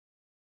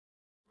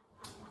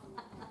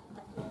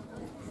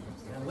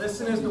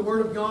Listen as the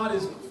Word of God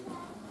is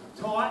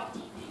taught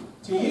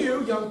to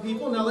you, young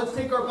people. Now let's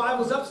take our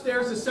Bibles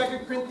upstairs to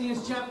 2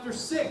 Corinthians chapter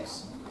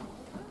 6.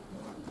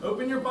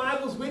 Open your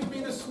Bibles with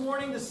me this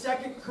morning to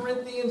 2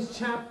 Corinthians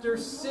chapter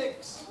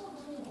 6.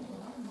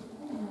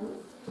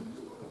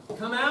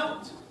 Come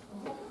out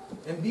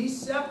and be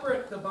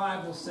separate, the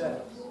Bible says.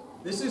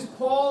 This is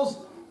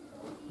Paul's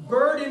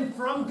burden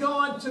from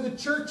God to the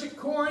church at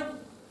Corinth.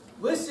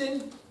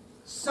 Listen,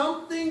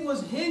 something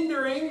was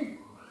hindering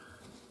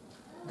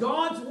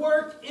God's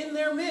work in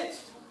their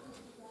midst.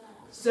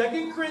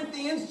 2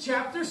 Corinthians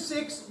chapter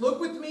 6, look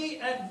with me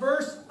at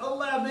verse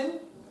 11.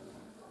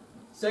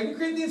 2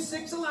 Corinthians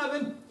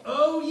 6:11.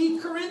 O ye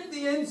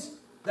Corinthians,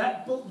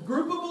 that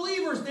group of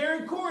believers there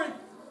in Corinth,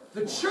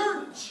 the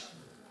church,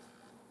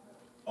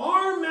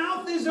 our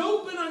mouth is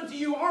open unto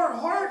you. Our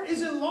heart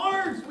is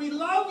enlarged. We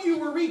love you.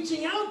 We're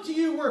reaching out to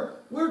you.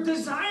 We're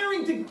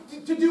desiring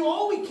to do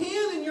all we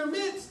can in your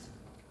midst.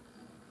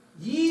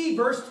 Ye,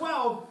 verse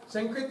 12,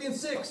 2 Corinthians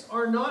 6,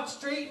 are not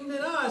straightened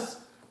in us,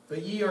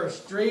 but ye are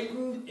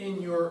straightened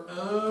in your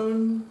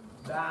own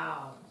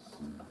bowels.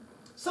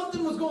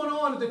 Something was going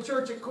on at the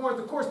church at Corinth.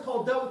 Of course,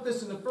 Paul dealt with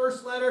this in the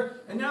first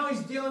letter, and now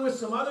he's dealing with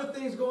some other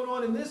things going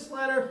on in this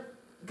letter.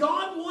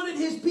 God wanted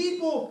his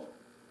people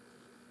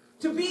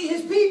to be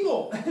his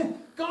people.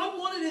 God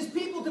wanted his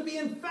people to be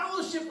in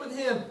fellowship with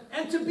him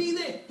and to be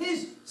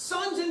his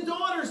sons and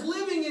daughters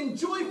living in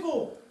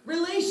joyful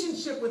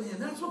relationship with him.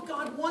 That's what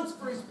God wants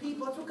for his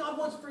people. That's what God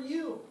wants for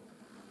you.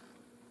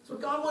 That's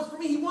what God wants for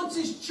me. He wants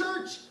his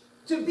church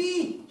to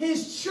be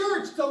his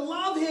church, to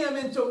love him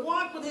and to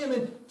walk with him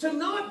and to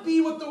not be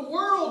what the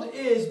world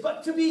is,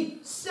 but to be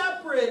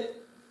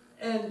separate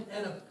and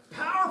a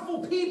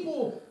powerful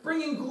people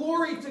bringing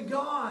glory to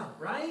God,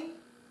 right?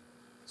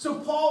 So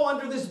Paul,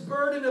 under this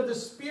burden of the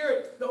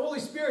Spirit, the Holy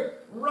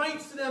Spirit,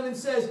 writes to them and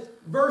says,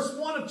 verse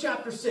 1 of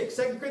chapter 6,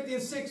 2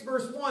 Corinthians 6,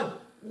 verse 1,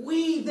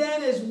 we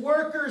then as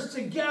workers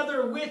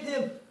together with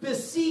him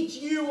beseech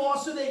you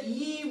also that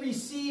ye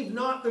receive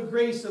not the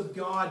grace of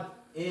God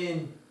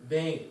in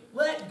vain.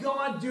 Let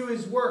God do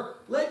his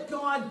work. Let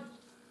God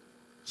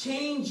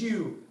change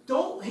you.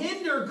 Don't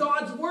hinder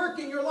God's work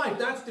in your life.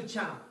 That's the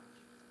challenge.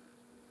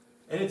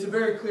 And it's a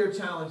very clear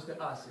challenge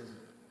to us, isn't it?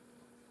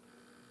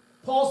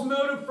 Paul's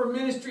motive for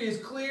ministry is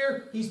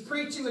clear. He's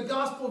preaching the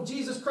gospel of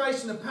Jesus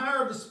Christ in the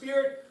power of the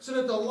Spirit so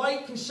that the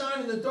light can shine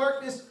in the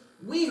darkness.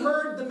 We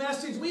heard the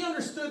message. We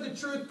understood the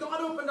truth. God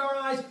opened our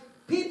eyes.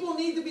 People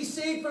need to be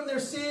saved from their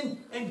sin,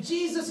 and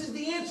Jesus is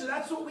the answer.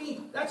 That's who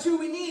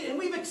we need, and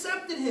we've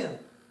accepted him.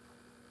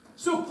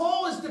 So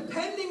Paul is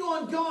depending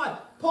on God.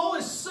 Paul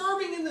is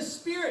serving in the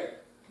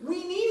Spirit.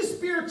 We need a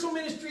spiritual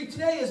ministry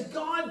today as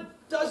God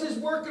does his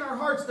work in our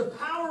hearts, the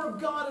power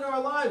of God in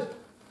our lives,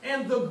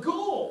 and the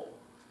goal.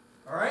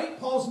 All right?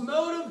 Paul's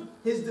motive,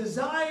 his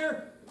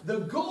desire,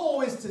 the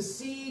goal is to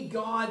see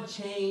God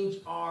change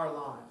our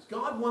lives.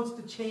 God wants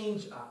to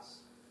change us.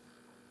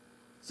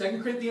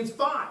 2 Corinthians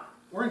 5.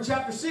 We're in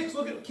chapter 6.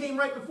 Look at what came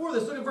right before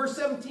this. Look at verse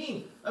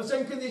 17 of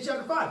 2 Corinthians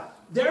chapter 5.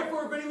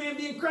 Therefore, if any man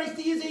be in Christ,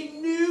 he is a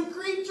new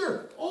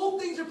creature. Old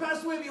things are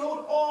passed away.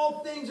 Behold, all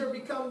things are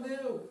become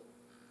new.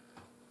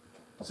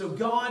 So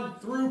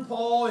God, through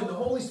Paul and the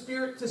Holy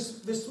Spirit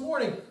this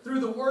morning, through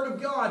the Word of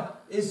God,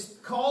 is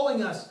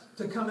calling us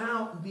to come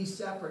out and be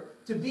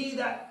separate. To be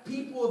that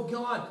people of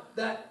God,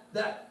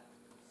 that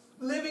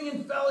living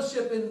in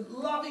fellowship and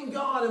loving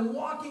God and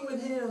walking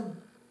with him.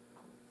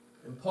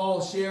 And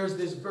Paul shares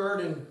this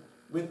burden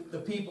with the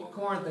people of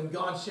Corinth, and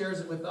God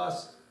shares it with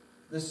us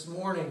this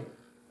morning.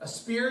 A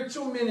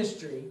spiritual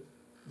ministry,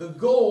 the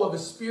goal of a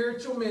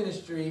spiritual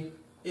ministry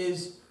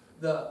is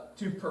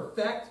to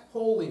perfect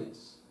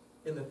holiness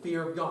in the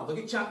fear of God. Look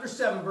at chapter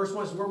 7, verse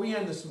 1. This is where we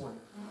end this morning.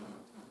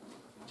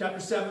 Chapter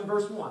 7,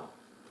 verse 1.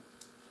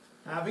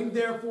 Having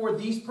therefore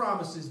these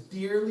promises,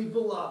 dearly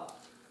beloved,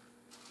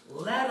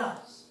 let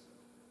us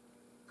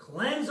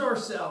cleanse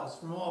ourselves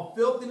from all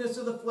filthiness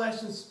of the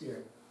flesh and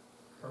spirit,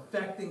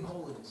 perfecting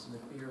holiness in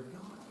the fear of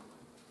God.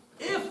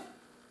 If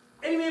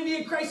any man be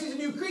in Christ, he's a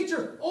new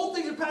creature. Old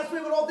things are passed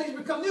away, but all things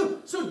become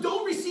new. So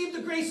don't receive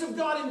the grace of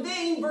God in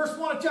vain, verse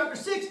 1 of chapter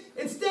 6.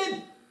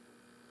 Instead,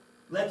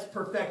 let's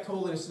perfect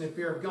holiness in the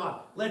fear of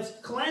God. Let's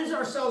cleanse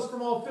ourselves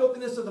from all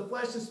filthiness of the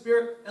flesh and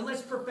spirit, and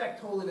let's perfect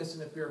holiness in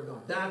the fear of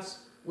God. That's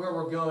where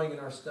we're going in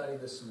our study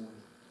this morning.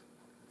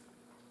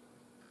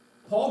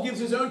 Paul gives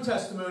his own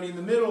testimony in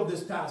the middle of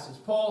this passage.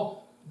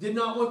 Paul did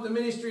not want the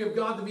ministry of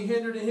God to be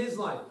hindered in his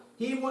life.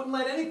 He wouldn't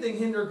let anything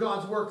hinder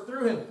God's work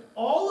through him.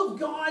 All of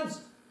God's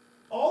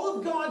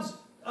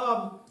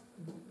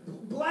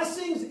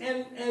blessings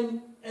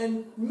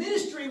and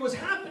ministry was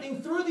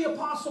happening through the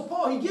Apostle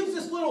Paul. He gives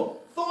this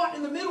little thought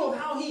in the middle of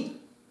how he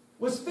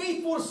was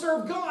faithful to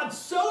serve God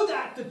so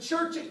that the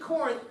church at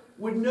Corinth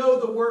would know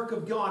the work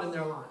of God in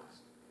their lives.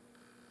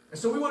 And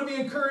so we want to be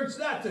encouraged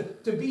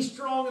to be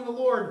strong in the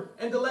Lord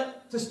and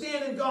to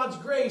stand in God's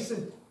grace.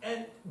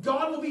 And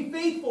God will be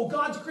faithful.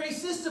 God's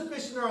grace is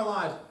sufficient in our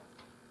lives.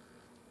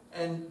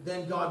 And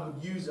then God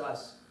would use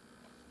us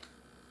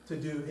to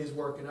do his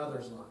work in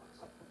others' lives.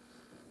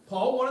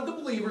 Paul wanted the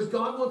believers,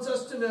 God wants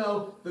us to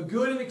know the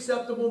good and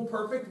acceptable and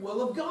perfect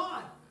will of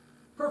God.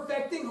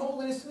 Perfecting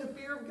holiness in the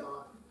fear of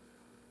God.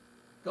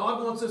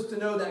 God wants us to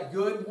know that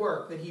good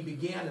work that he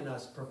began in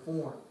us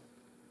performed.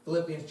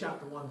 Philippians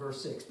chapter 1,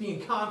 verse 6.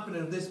 Being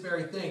confident of this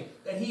very thing,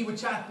 that he which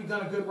hath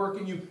begun a good work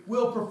in you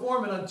will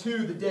perform it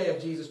unto the day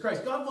of Jesus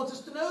Christ. God wants us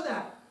to know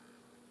that.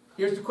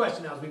 Here's the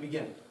question now as we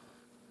begin.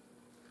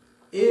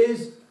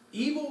 Is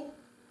evil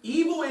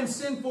and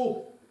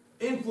sinful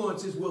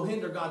influences will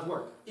hinder God's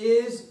work?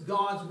 Is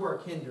God's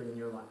work hindered in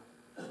your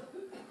life?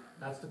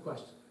 That's the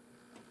question.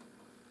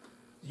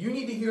 You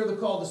need to hear the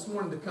call this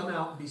morning to come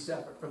out and be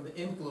separate from the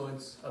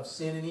influence of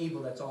sin and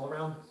evil that's all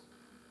around us.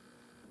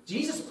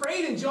 Jesus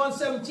prayed in John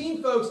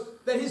 17, folks,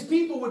 that his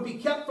people would be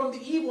kept from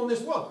the evil in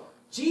this world.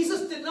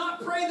 Jesus did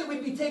not pray that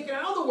we'd be taken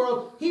out of the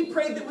world. He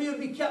prayed that we would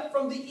be kept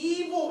from the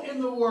evil in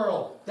the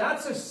world.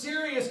 That's a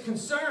serious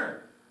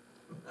concern.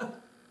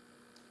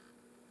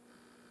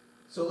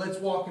 So let's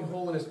walk in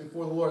holiness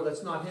before the Lord.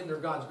 Let's not hinder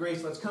God's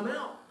grace. Let's come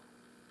out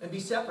and be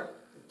separate.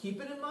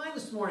 Keep it in mind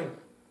this morning.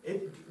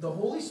 The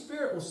Holy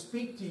Spirit will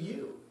speak to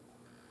you.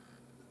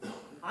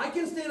 I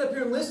can stand up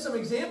here and list some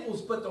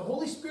examples, but the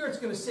Holy Spirit's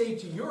going to say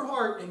to your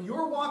heart and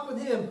your walk with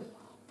him,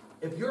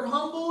 if you're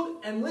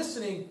humbled and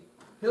listening,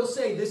 he'll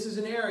say, this is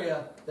an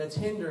area that's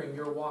hindering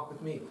your walk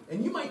with me.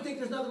 And you might think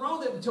there's nothing wrong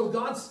with it until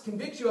God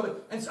convicts you of it.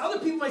 And so other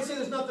people might say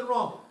there's nothing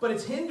wrong, but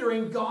it's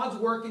hindering God's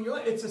work in your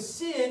life. It's a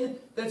sin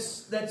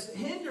that's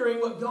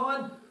hindering what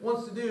God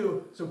wants to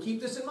do. So keep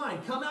this in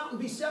mind. Come out and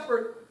be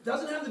separate. It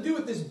doesn't have to do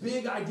with this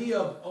big idea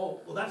of,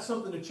 oh, well, that's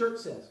something the church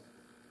says.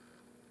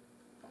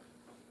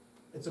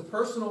 It's a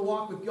personal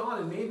walk with God,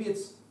 and maybe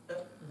it's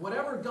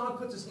whatever God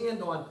puts his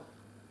hand on,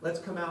 let's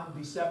come out and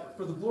be separate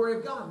for the glory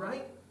of God,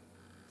 right?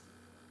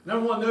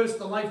 Number one, notice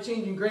the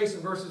life-changing grace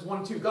in verses 1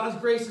 and 2. God's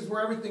grace is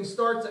where everything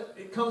starts.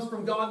 It comes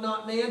from God,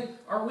 not man.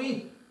 Are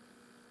we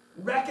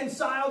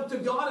reconciled to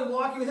God and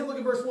walking with him? Look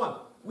at verse 1.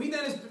 We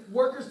then as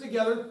workers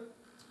together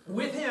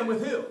with him,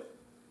 with who?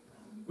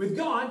 With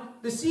God,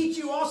 beseech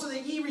you also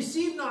that ye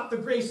receive not the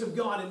grace of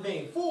God in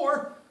vain.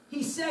 For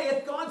he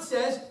saith, God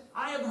says,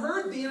 I have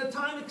heard thee in a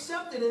time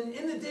accepted, and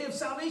in the day of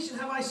salvation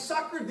have I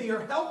succored thee,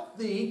 or helped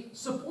thee,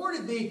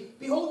 supported thee.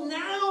 Behold,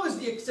 now is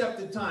the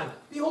accepted time.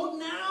 Behold,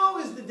 now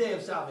is the day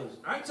of salvation.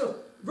 All right, so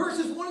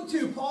verses 1 and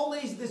 2, Paul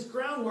lays this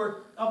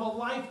groundwork of a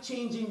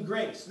life-changing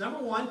grace. Number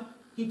one,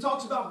 he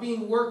talks about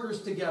being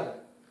workers together.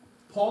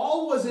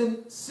 Paul was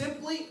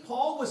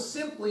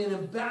simply an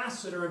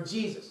ambassador of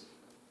Jesus.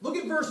 Look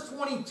at verse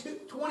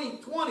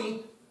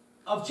 20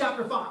 of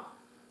chapter 5.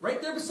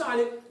 Right there beside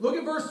it, look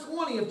at verse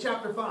 20 of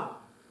chapter 5.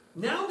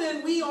 Now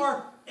then, we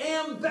are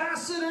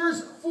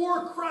ambassadors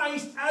for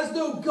Christ, as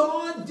though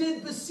God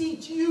did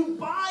beseech you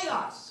by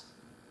us.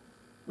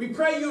 We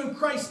pray you in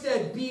Christ's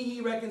stead, be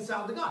ye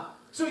reconciled to God.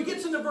 So he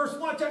gets into verse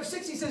 1 of chapter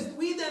 6. He says,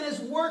 we then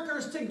as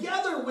workers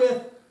together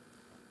with,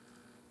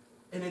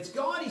 and it's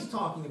God he's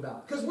talking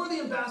about, because we're the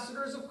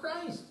ambassadors of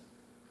Christ.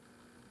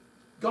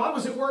 God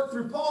was at work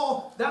through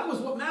Paul. That was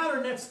what mattered,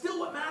 and that's still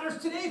what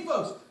matters today,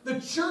 folks.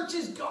 The church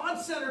is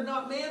God-centered,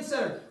 not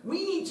man-centered.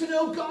 We need to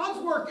know God's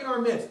work in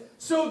our midst.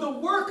 So the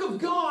work of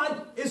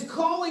God is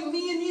calling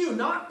me and you,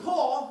 not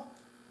Paul,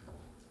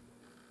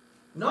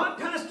 not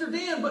Pastor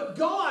Dan, but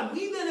God.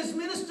 We then as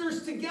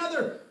ministers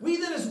together, we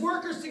then as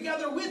workers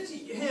together with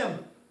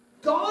him.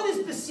 God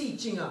is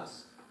beseeching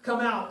us. Come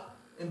out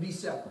and be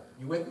separate.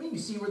 You with me? You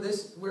see where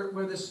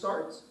this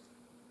starts?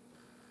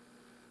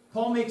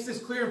 Paul makes this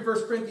clear in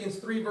 1 Corinthians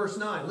 3, verse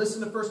 9. Listen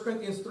to 1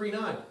 Corinthians 3,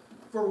 9.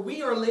 For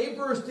we are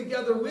laborers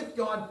together with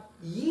God.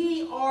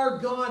 Ye are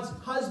God's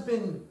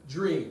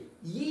husbandry.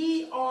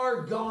 Ye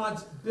are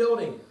God's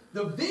building.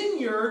 The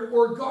vineyard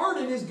or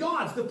garden is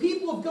God's. The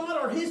people of God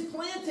are his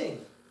planting.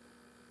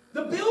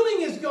 The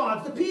building is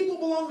God's. The people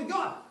belong to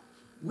God.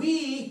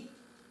 We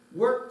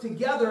work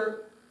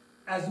together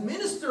as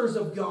ministers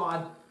of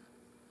God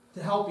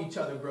to help each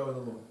other grow in the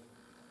Lord.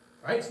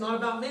 Right? It's not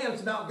about man.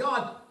 It's about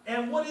God.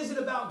 And what is it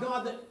about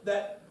God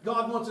that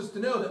God wants us to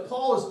know, that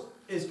Paul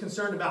is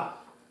concerned about?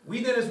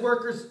 We then as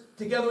workers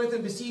together with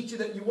him beseech you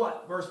that you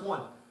what? Verse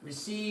 1.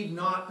 Receive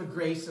not the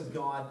grace of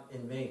God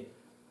in vain.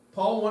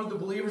 Paul wanted the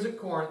believers at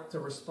Corinth to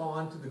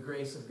respond to the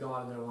grace of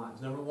God in their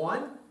lives. Number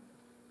one,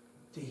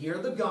 to hear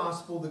the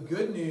gospel, the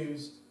good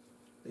news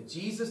that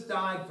Jesus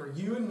died for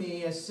you and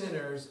me as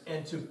sinners,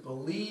 and to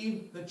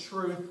believe the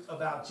truth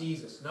about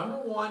Jesus. Number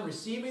one,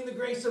 receiving the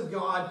grace of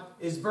God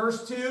is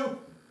verse 2,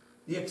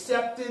 the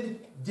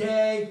accepted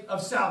day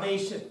of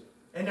salvation.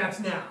 And that's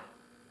now.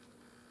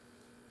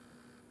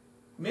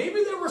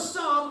 Maybe there were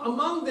some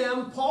among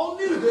them, Paul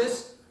knew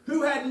this,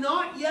 who had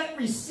not yet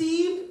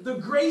received the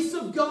grace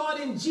of God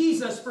in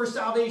Jesus for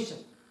salvation.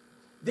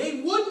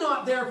 They would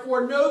not,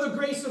 therefore, know the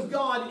grace of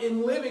God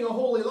in living a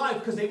holy life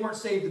because they weren't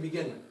saved to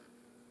begin with.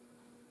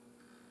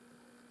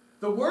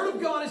 The Word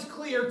of God is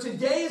clear.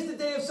 Today is the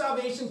day of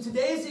salvation.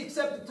 Today is the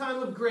accepted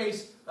time of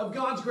grace, of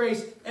God's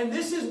grace, and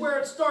this is where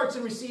it starts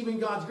in receiving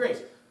God's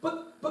grace.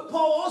 But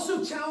Paul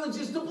also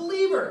challenges the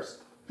believers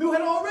who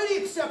had already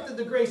accepted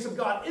the grace of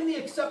God in the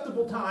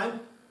acceptable time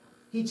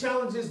he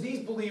challenges these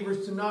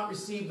believers to not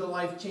receive the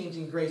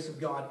life-changing grace of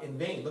God in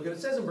vain. Look at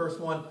it says in verse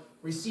 1,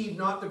 receive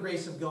not the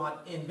grace of God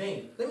in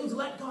vain. That means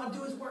let God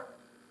do his work.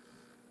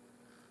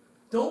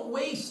 Don't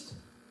waste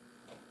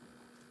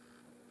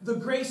the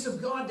grace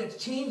of God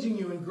that's changing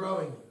you and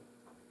growing you.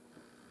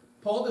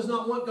 Paul does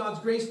not want God's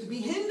grace to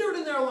be hindered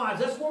in their lives.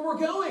 That's where we're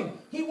going.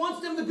 He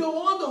wants them to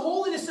go on to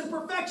holiness and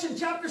perfection.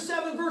 Chapter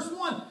 7, verse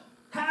 1.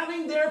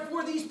 Having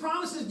therefore these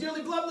promises,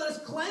 dearly beloved, let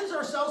us cleanse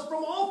ourselves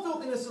from all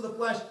filthiness of the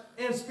flesh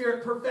and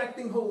spirit,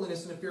 perfecting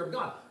holiness in the fear of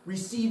God.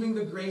 Receiving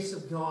the grace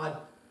of God,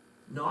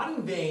 not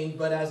in vain,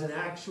 but as an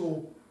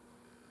actual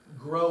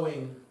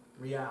growing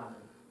reality.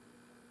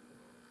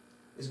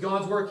 Is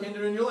God's work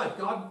hindered in your life?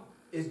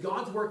 Is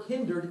God's work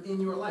hindered in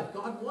your life?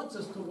 God wants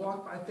us to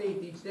walk by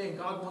faith each day, and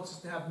God wants us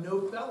to have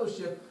no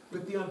fellowship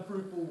with the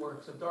unfruitful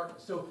works of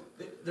darkness. So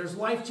there's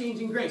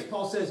life-changing grace.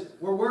 Paul says,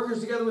 we're workers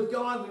together with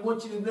God. We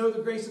want you to know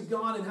the grace of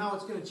God and how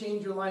it's going to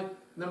change your life.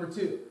 Number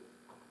 2,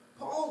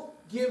 Paul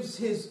gives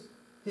his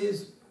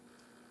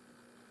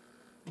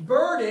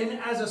burden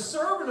as a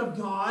servant of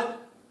God,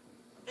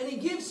 and he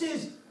gives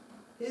his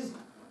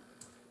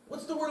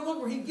what's the word I'm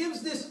looking for? He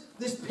gives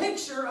this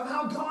picture of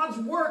how God's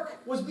work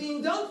was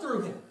being done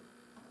through him.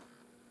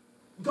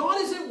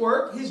 God is at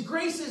work. His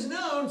grace is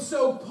known.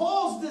 So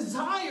Paul's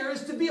desire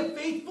is to be a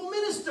faithful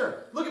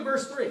minister. Look at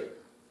verse 3.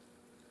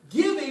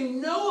 Giving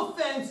no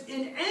offense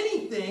in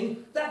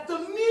anything, that the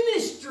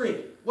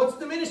ministry, what's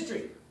the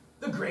ministry?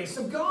 The grace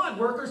of God,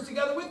 workers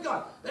together with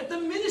God. That the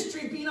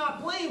ministry be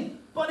not blamed,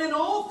 but in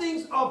all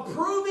things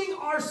approving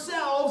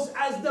ourselves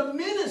as the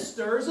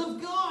ministers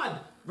of God.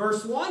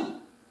 Verse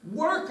 1,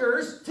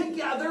 workers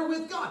together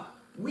with God.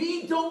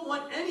 We don't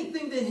want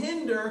anything to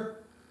hinder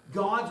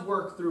God's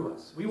work through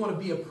us. We want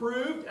to be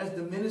approved as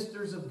the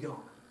ministers of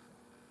God.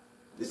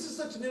 This is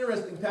such an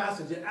interesting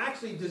passage. It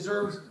actually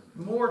deserves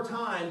more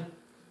time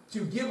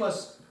to give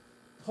us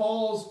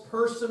Paul's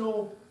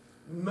personal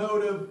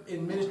motive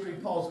in ministry,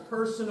 Paul's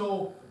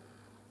personal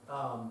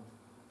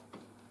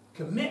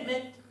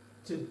commitment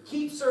to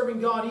keep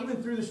serving God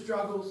even through the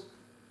struggles.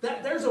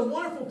 There's a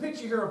wonderful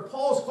picture here of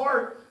Paul's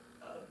heart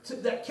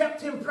that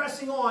kept him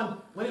pressing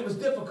on when it was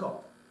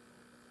difficult.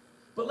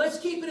 But let's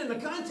keep it in the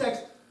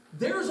context.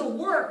 There's a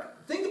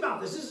work. Think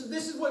about this.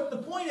 This is what the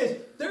point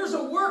is. There's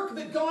a work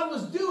that God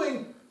was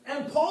doing,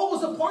 and Paul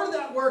was a part of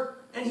that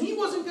work, and he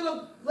wasn't going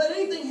to let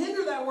anything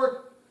hinder that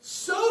work,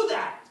 so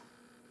that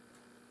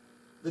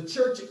the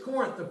church at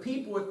Corinth, the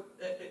people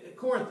at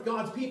Corinth,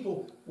 God's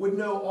people, would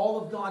know all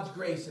of God's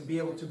grace and be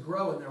able to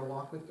grow in their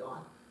walk with God.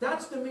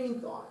 That's the main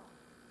thought.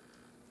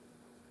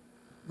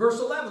 Verse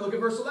 11, look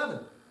at verse 11.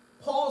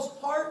 Paul's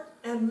heart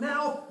and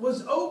mouth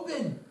was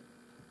open.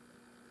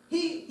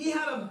 He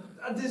had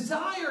a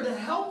desire to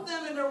help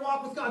them in their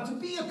walk with God, to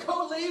be a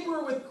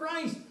co-laborer with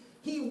Christ.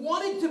 He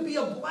wanted to be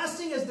a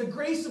blessing as the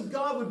grace of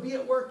God would be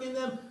at work in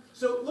them.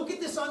 So look at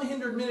this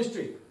unhindered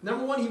ministry.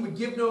 Number 1, he would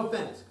give no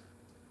offense.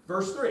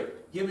 Verse 3,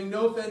 giving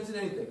no offense in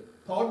anything.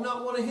 Paul did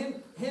not want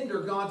to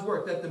hinder God's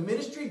work, that the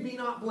ministry be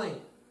not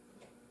blamed.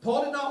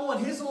 Paul did not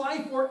want his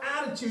life or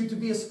attitude to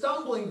be a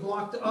stumbling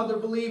block to other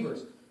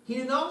believers. He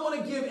did not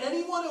want to give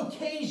anyone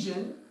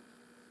occasion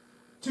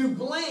to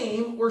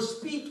blame or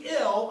speak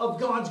ill of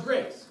God's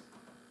grace.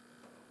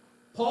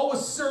 Paul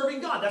was serving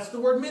God. That's the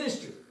word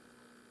ministry.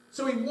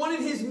 So he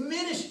wanted his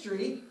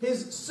ministry,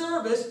 his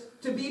service,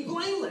 to be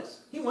blameless.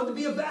 He wanted to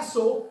be a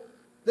vessel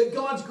that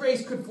God's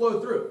grace could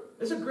flow through.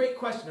 It's a great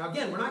question. Now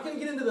again, we're not going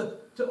to get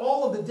into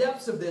all of the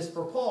depths of this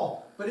for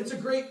Paul, but it's a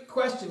great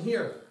question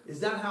here. Is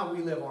that how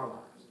we live our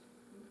lives?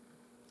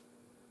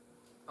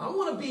 I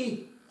want to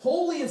be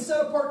holy and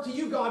set apart to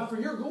you, God, for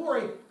your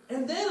glory.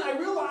 And then I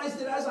realize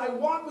that as I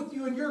walk with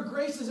you and your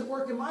grace is at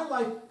work in my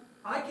life,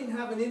 I can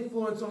have an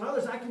influence on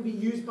others. I can be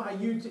used by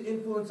you to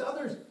influence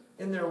others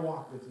in their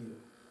walk with you.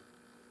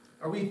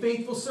 Are we a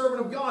faithful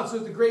servant of God so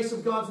that the grace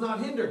of God's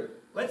not hindered?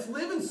 Let's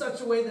live in such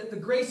a way that the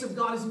grace of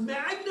God is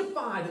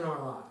magnified in our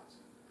lives.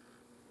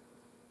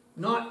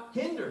 Not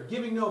hindered,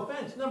 giving no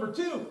offense. Number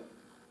 2,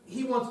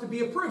 he wants to be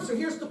approved. So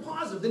here's the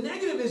positive. The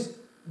negative is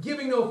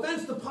giving no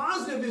offense. The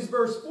positive is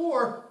verse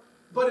 4,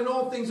 but in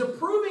all things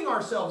approving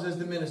ourselves as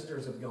the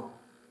ministers of God.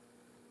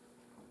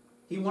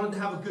 He wanted to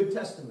have a good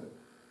testimony.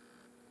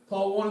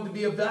 Paul wanted to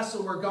be a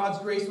vessel where God's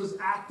grace was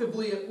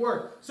actively at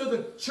work. So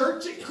the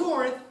church at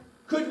Corinth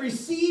could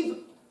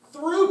receive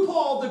through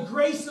Paul the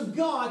grace of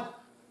God.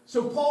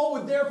 So Paul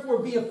would therefore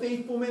be a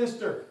faithful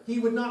minister. He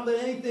would not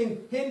let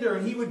anything hinder,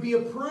 and he would be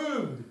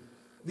approved.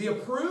 The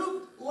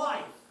approved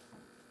life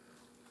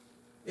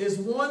is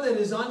one that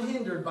is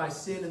unhindered by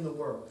sin in the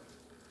world.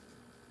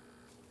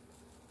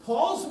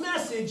 Paul's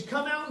message,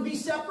 come out and be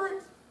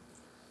separate,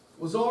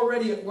 was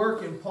already at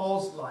work in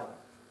Paul's life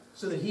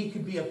so that he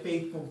could be a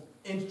faithful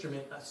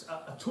instrument,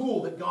 a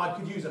tool that God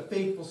could use, a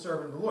faithful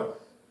servant of the Lord.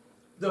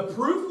 The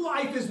approved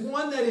life is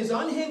one that is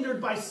unhindered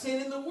by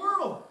sin in the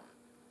world.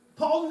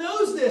 Paul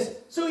knows this,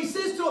 so he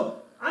says to him,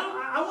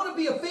 I want to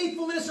be a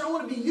faithful minister. I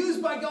want to be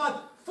used by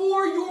God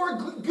for your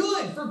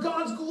good, for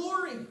God's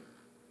glory.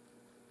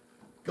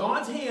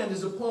 God's hand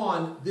is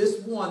upon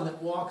this one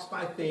that walks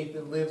by faith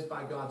and lives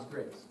by God's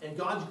grace. And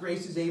God's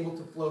grace is able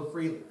to flow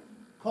freely.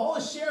 Paul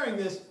is sharing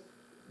this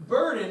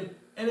burden.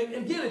 And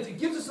again, it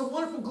gives us a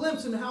wonderful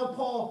glimpse into how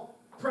Paul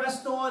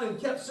pressed on and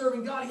kept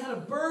serving God. He had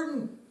a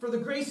burden for the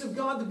grace of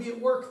God to be at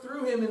work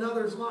through him in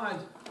others'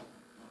 lives.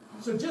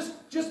 So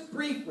just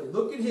briefly,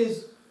 look at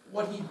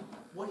what he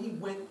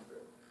went through.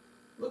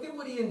 Look at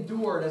what he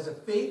endured as a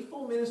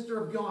faithful minister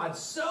of God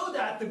so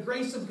that the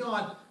grace of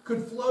God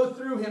could flow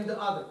through him to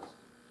others.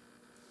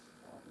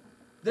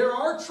 There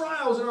are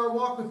trials in our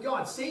walk with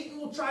God. Satan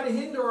will try to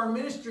hinder our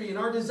ministry and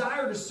our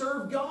desire to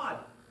serve God.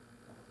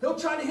 He'll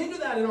try to hinder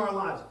that in our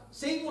lives.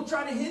 Satan will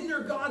try to hinder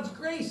God's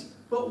grace.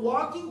 But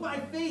walking by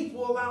faith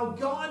will allow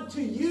God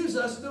to use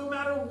us no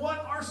matter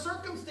what our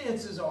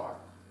circumstances are.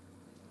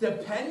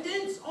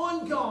 Dependence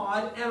on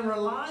God and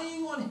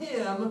relying on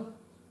Him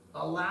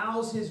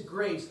allows His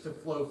grace to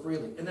flow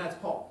freely. And that's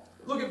Paul.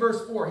 Look at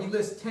verse 4. He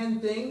lists 10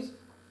 things,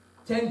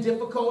 10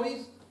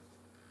 difficulties.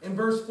 In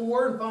verse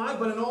 4 and 5,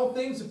 but in all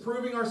things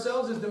approving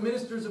ourselves as the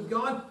ministers of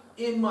God,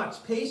 in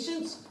much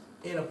patience,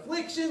 in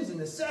afflictions, in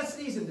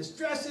necessities, in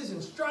distresses, in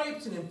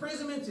stripes, and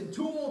imprisonments, in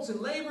tumults, and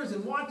labors,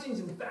 and watchings,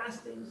 and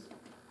fastings.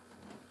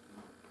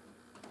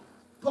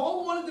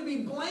 Paul wanted to be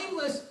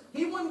blameless.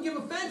 He wouldn't give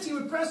offense. He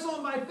would press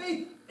on by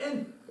faith.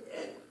 And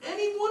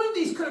any one of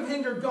these could have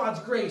hindered God's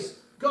grace,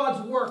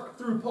 God's work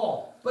through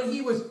Paul. But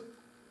he was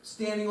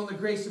standing on the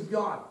grace of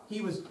God.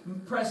 He was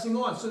pressing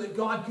on so that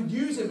God could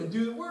use him and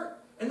do the work.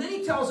 And then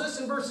he tells us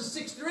in verses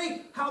 6 through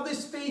 8 how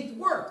this faith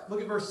worked. Look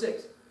at verse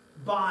 6.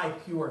 By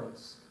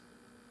pureness.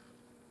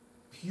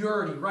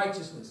 Purity,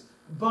 righteousness.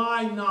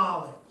 By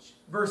knowledge.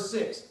 Verse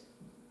 6.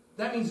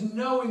 That means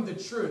knowing the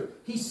truth.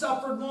 He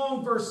suffered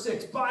long, verse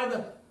 6. By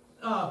the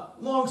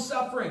long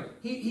suffering.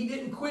 He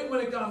didn't quit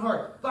when it got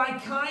hard. By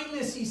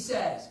kindness, he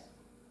says.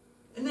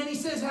 And then he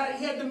says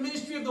he had the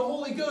ministry of the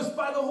Holy Ghost.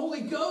 By the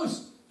Holy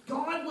Ghost,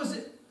 God was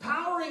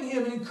empowering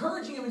him and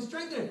encouraging him and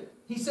strengthening him.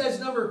 He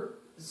says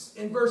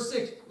in verse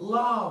 6,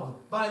 love,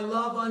 by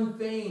love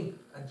unfeigned,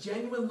 a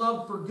genuine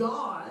love for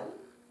God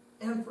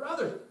and for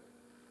others.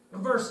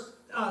 In verse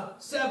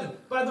 7,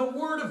 by the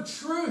word of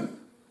truth,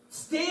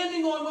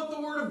 standing on what the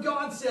word of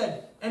God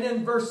said. And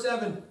in verse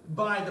 7,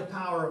 by the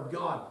power of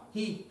God.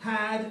 He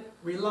had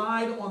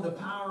relied on the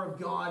power of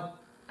God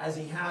as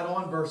he had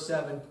on, verse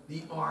 7,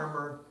 the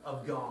armor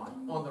of God.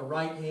 On the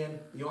right hand,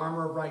 the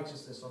armor of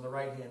righteousness on the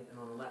right hand and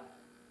on the left.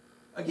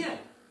 Again,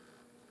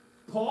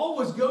 Paul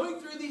was going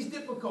through these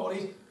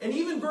difficulties, and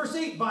even verse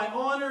 8, by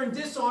honor and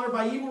dishonor,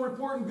 by evil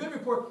report and good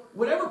report,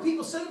 whatever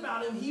people said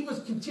about him, he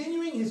was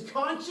continuing, his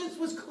conscience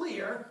was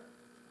clear.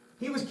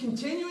 He was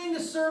continuing to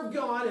serve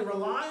God and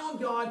rely on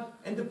God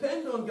and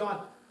depend on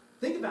God.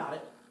 Think about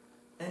it.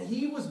 And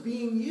he was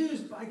being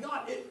used by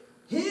God.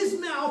 His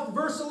mouth,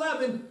 verse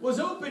 11, was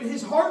open.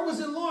 His heart was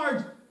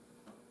enlarged.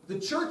 The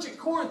church at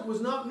Corinth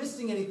was not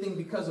missing anything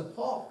because of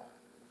Paul.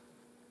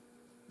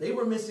 They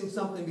were missing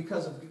something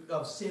because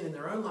of sin in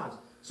their own lives.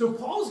 So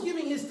Paul's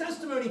giving his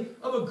testimony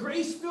of a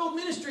grace-filled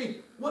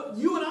ministry. What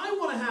you and I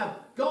want to have.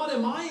 God,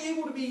 am I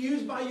able to be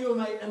used by you?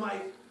 Am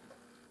I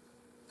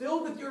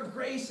filled with your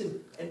grace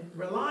and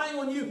relying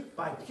on you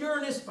by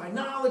pureness, by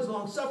knowledge,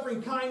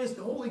 long-suffering, kindness,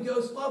 the Holy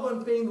Ghost, love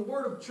unfeigned, the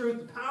word of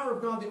truth, the power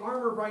of God, the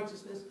armor of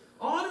righteousness,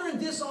 honor and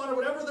dishonor,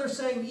 whatever they're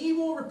saying,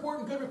 evil report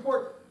and good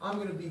report, I'm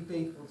going to be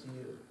faithful to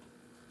you.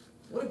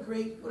 What a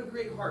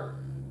great heart.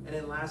 And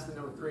then lastly,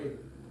 number 3,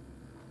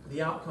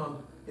 the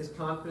outcome is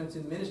confidence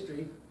in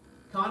ministry.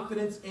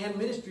 Confidence and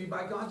ministry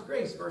by God's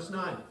grace. Verse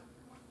 9.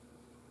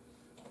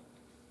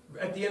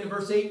 At the end of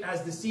verse 8,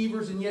 as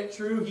deceivers and yet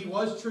true, he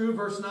was true.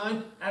 Verse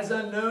 9, as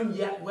unknown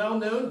yet well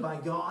known by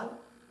God.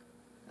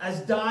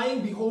 As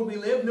dying, behold, we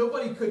live.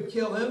 Nobody could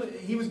kill him.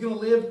 He was going to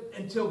live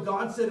until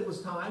God said it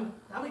was time.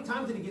 How many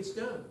times did he get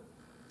stoned?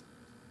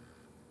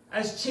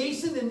 As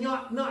chastened and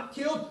not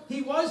killed,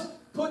 he was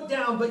put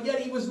down, but yet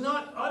he was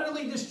not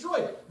utterly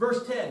destroyed.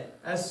 Verse 10,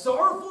 as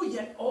sorrowful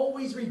yet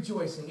always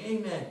rejoicing.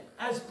 Amen.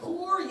 As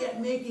poor yet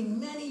making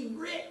many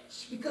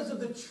rich because of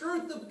the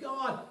truth of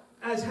God.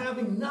 As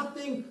having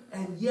nothing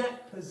and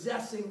yet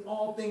possessing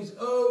all things.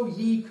 O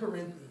ye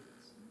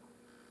Corinthians.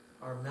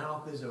 Our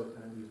mouth is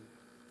open unto you.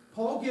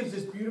 Paul gives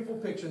this beautiful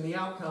picture, and the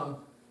outcome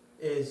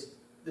is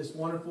this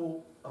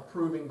wonderful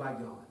approving by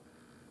God.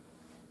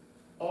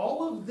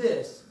 All of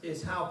this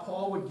is how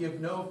Paul would give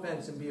no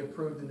offense and be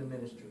approved in the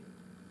ministry.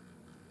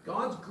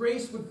 God's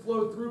grace would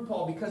flow through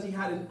Paul because he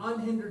had an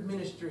unhindered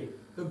ministry,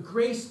 the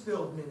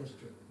grace-filled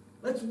ministry.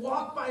 Let's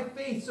walk by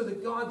faith so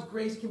that God's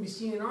grace can be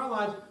seen in our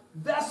lives,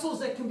 vessels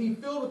that can be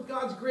filled with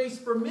God's grace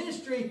for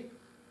ministry,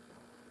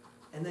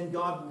 and then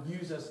God will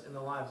use us in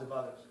the lives of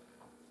others.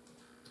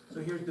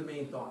 So here's the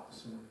main thought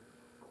this morning.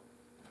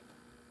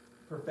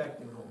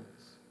 Perfecting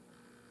holiness.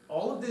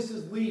 All of this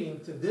is leading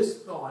to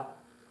this thought.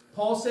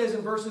 Paul says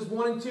in verses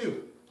 1 and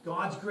 2,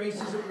 God's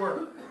grace is at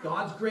work.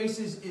 God's grace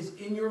is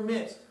in your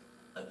midst.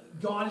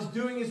 God is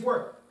doing his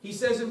work. He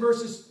says in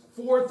verses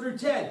 4 through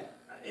 10,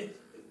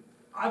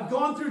 I've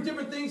gone through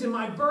different things, and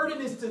my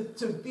burden is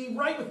to be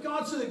right with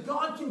God so that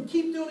God can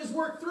keep doing his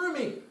work through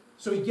me.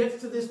 So he gets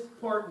to this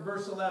part in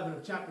verse 11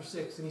 of chapter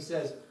 6, and he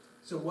says,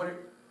 so what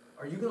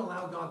are you going to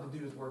allow God to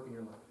do his work in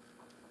your life?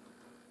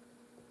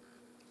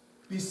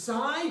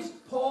 Besides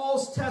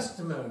Paul's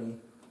testimony,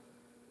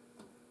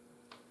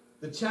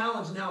 the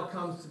challenge now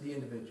comes to the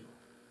individual.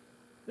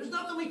 There's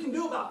nothing we can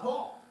do about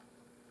Paul.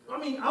 I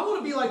mean, I want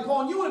to be like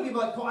Paul, and you want to be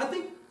like Paul. I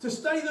think to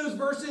study those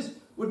verses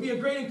would be a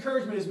great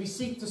encouragement as we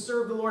seek to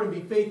serve the Lord and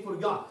be faithful to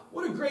God.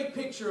 What a great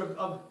picture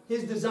of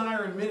his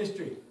desire in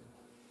ministry,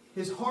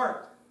 his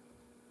heart.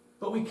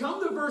 But we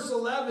come to verse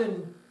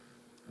 11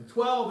 and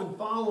 12 and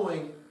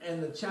following,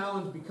 and the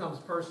challenge becomes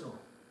personal.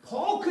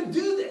 Paul could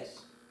do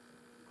this.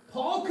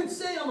 Paul could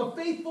say, I'm a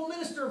faithful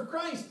minister of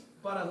Christ,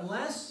 but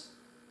unless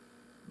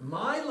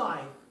my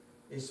life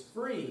is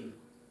free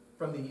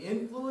from the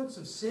influence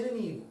of sin and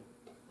evil,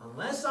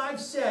 unless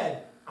I've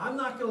said, I'm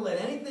not going to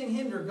let anything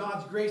hinder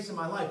God's grace in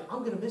my life, I'm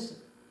going to miss it.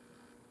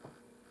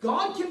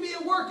 God can be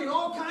at work in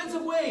all kinds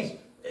of ways,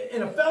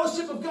 in a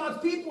fellowship of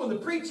God's people, in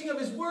the preaching of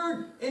his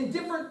word, in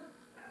different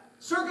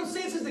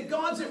circumstances that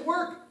God's at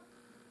work,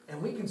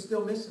 and we can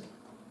still miss it.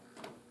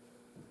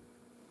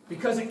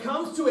 Because it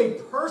comes to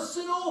a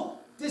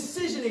personal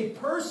decision, a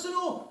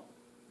personal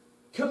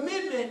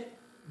commitment.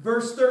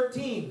 Verse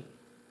 13,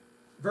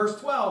 verse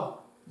 12,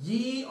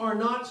 ye are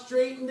not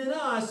straitened in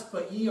us,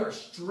 but ye are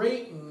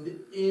straitened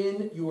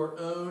in your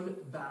own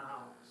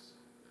bowels.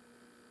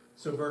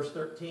 So verse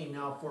 13,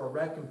 now for a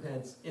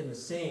recompense in the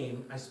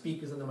same, I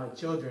speak as unto my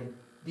children,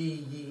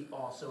 be ye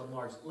also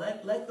enlarged.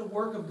 Let the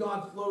work of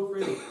God flow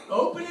freely.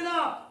 Open it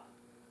up.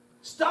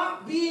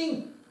 Stop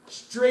being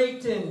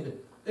straitened.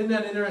 Isn't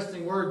that an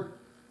interesting word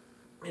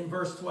in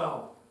verse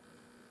 12?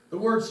 The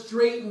word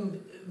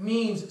straightened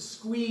means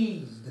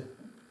squeezed.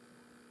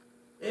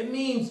 It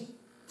means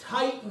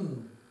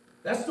tightened.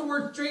 That's the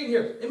word straightened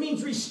here. It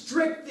means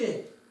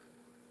restricted.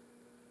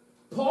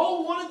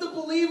 Paul wanted the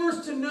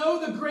believers to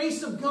know the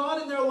grace of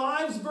God in their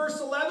lives.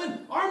 Verse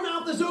 11, our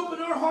mouth is open,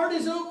 our heart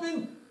is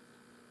open.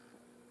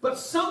 But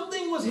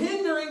something was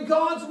hindering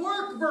God's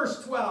work.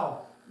 Verse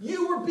 12,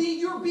 you're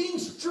being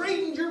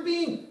straightened, you're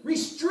being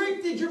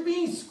restricted, you're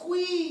being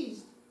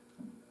squeezed.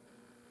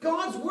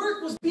 God's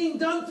work was being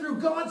done through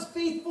God's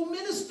faithful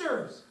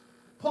ministers,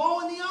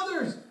 Paul and the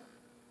others.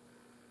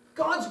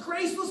 God's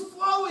grace was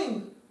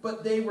flowing,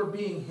 but they were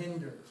being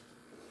hindered.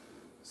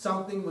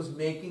 Something was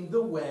making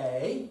the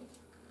way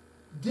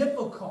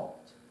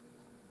difficult,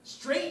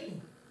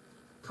 straightened,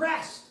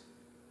 pressed.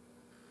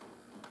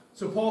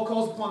 So Paul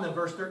calls upon them,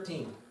 verse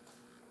 13,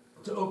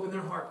 to open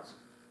their hearts.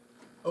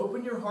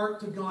 Open your heart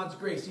to God's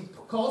grace. He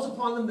calls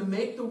upon them to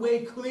make the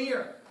way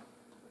clear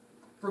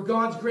for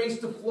God's grace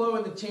to flow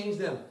and to change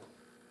them.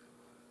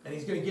 And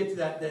he's going to get to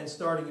that then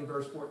starting in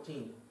verse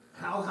 14.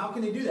 How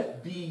can they do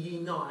that? Be ye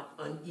not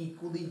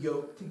unequally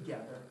yoked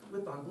together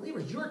with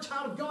unbelievers. You're a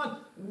child of God.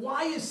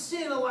 Why is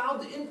sin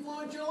allowed to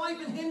influence your life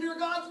and hinder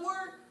God's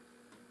work?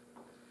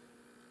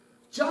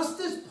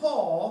 Just as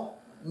Paul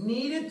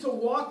needed to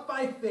walk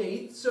by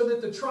faith so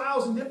that the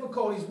trials and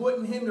difficulties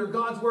wouldn't hinder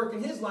God's work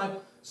in his life,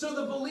 so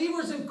the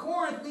believers in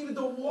Corinth needed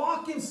to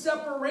walk in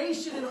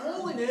separation and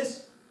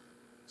holiness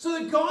so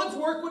that God's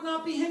work would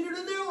not be hindered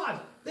in their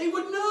lives. They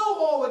would know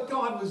all that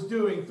God was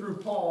doing through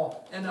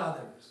Paul and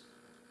others.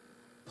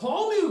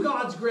 Paul knew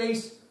God's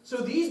grace, so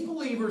these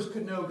believers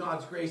could know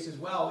God's grace as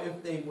well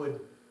if they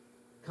would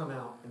come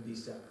out and be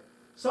separate.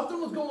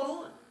 Something was going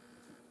on.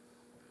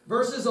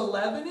 Verses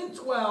 11 and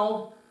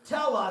 12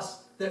 tell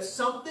us that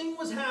something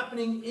was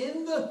happening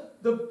in the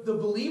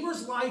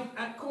believer's life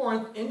at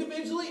Corinth,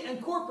 individually and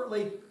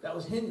corporately, that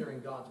was hindering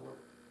God's work.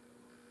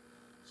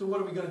 So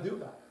what are we going to do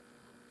about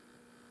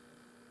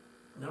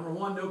it? Number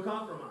one, no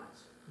compromise.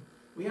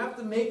 We have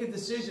to make a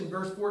decision,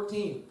 verse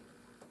 14.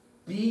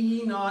 Be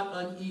ye not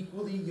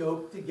unequally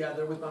yoked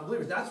together with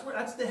unbelievers.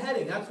 That's the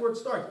heading. That's where it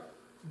starts.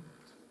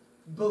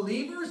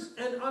 Believers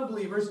and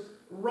unbelievers,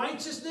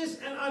 righteousness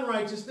and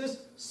unrighteousness,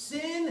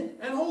 sin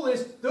and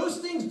holiness, those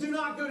things do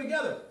not go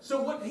together.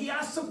 So he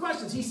asks some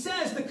questions. He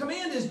says the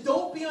command is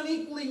don't be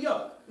unequally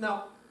yoked.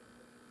 Now,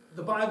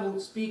 the Bible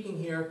is speaking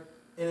here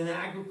in an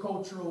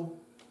agricultural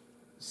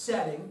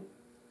setting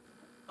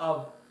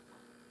of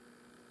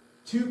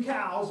two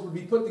cows would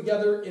be put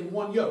together in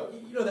one yoke.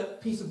 You know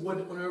that piece of wood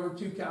that went over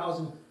two cows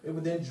and it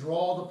would then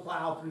draw the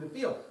plow through the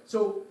field.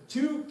 So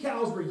two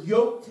cows were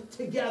yoked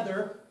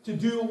together to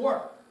do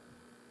work.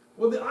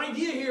 Well, the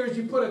idea here is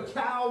you put a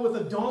cow with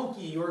a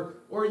donkey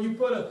or you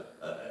put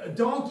a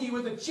donkey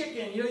with a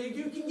chicken. You know,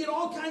 you can get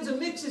all kinds of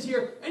mixes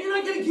here and you're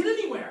not going to get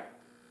anywhere.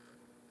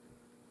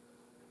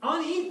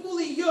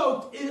 Unequally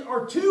yoked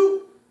are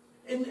two,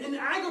 in an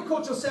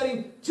agricultural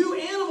setting, two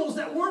animals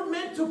that weren't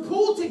meant to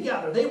pull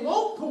together. They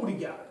won't pull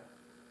together.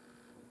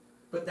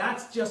 But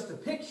that's just a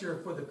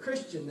picture for the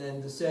Christian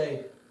then to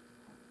say,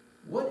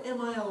 what am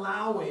I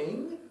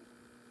allowing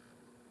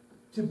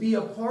to be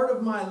a part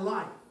of my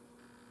life?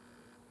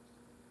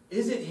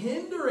 Is it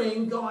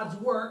hindering God's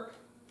work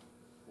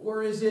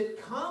or is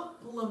it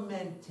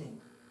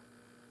complementing?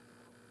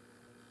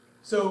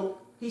 So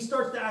he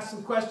starts to ask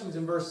some questions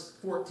in verse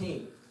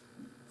 14.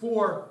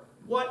 For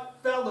what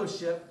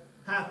fellowship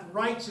hath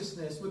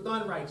righteousness with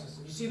unrighteousness.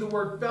 You see the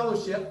word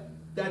fellowship,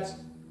 that's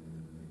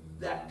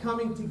that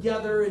coming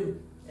together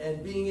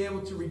and being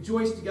able to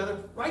rejoice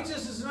together.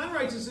 Righteousness and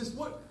unrighteousness,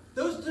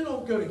 those two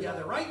don't go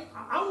together, right?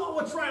 I want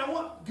what's right. I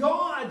want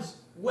God's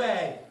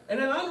way. And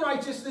then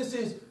unrighteousness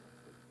is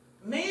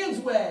man's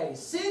way,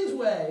 sin's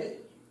way.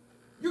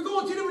 You're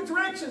going two different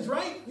directions,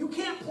 right? You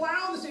can't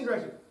plow in the same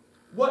direction.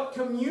 What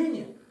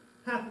communion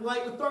hath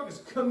light with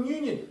darkness?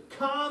 Communion,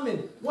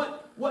 common.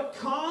 What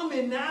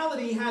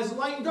commonality has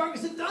light and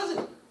darkness? It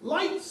doesn't.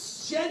 Light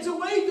sheds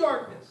away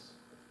darkness.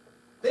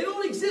 They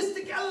don't exist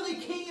together. They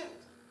can't.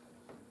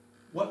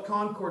 What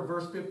concord,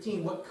 verse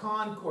 15, what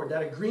concord,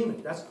 that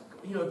agreement, that's,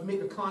 to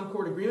make a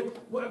concord agreement.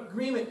 What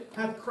agreement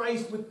hath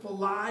Christ with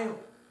Belial?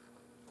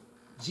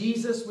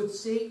 Jesus with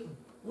Satan?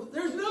 Well,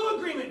 there's no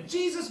agreement.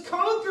 Jesus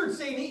conquered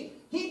Satan.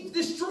 He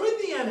destroyed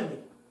the enemy.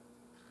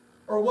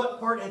 Or what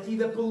part hath he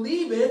that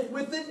believeth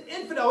with an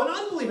infidel, an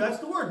unbeliever? That's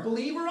the word,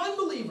 believer,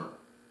 unbeliever.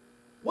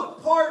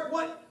 What part,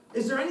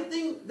 is there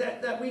anything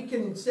that we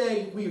can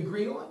say we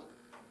agree on?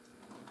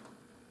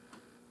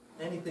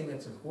 Anything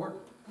that's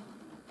important.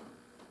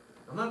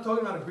 I'm not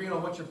talking about agreeing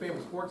on what's your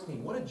favorite sports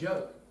team. What a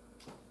joke.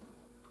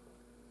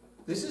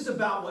 This is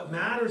about what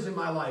matters in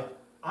my life.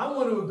 I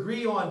want to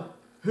agree on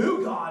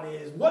who God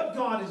is, what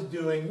God is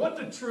doing, what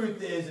the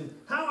truth is, and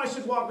how I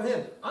should walk with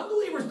Him.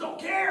 Unbelievers don't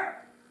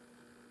care.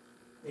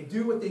 They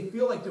do what they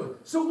feel like doing.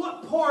 So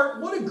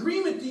what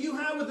agreement do you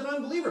have with an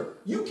unbeliever?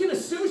 You can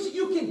associate,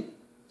 you can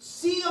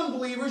see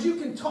unbelievers, you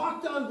can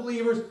talk to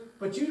unbelievers,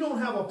 but you don't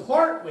have a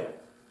part with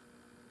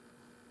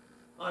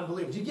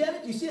unbelievers. You get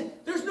it? You see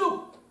it? There's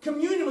no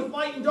communion with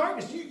light and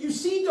darkness. You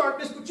see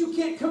darkness, but you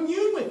can't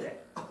commune with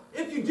it.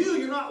 If you do,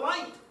 you're not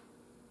light.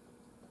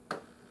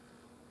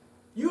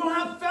 You don't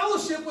have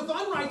fellowship with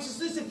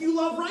unrighteousness if you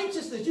love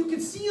righteousness. You can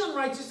see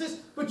unrighteousness,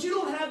 but you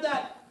don't have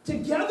that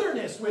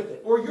togetherness with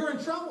it, or you're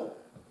in trouble.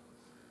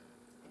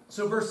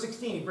 So verse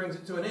 16, he brings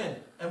it to an end.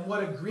 And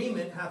what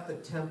agreement hath the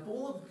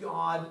temple of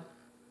God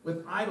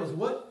with idols?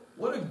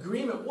 What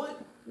agreement?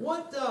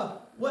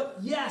 What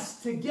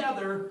yes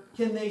together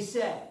can they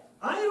say?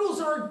 Idols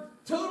are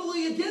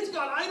totally against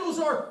God. Idols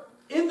are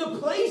in the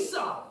place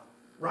of,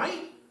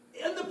 right?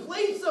 In the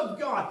place of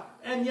God.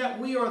 And yet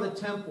we are the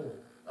temple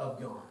of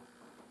God.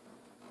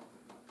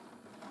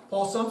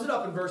 Paul sums it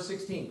up in verse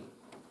 16.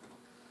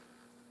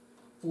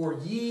 For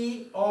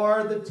ye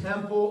are the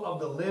temple of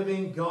the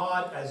living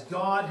God, as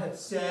God hath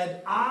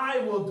said, I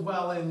will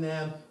dwell in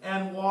them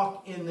and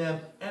walk in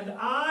them, and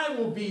I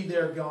will be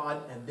their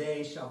God, and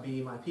they shall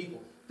be my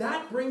people.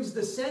 That brings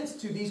the sense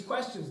to these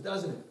questions,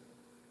 doesn't it?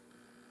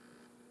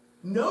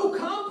 No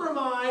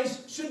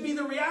compromise should be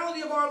the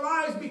reality of our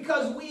lives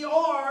because we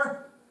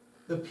are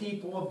the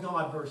people of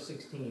God, verse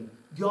 16.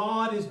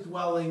 God is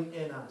dwelling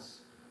in us.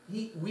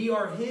 We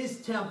are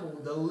His temple.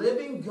 The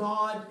living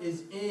God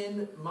is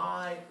in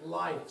my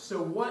life.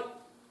 So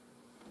what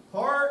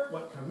part,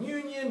 what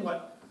communion,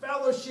 what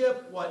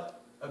fellowship,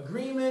 what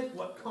agreement,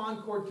 what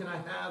concord can I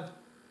have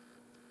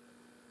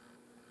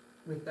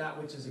with that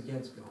which is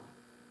against God?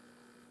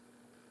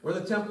 We're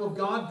the temple of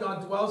God.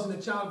 God dwells in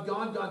the child of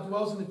God. God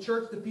dwells in the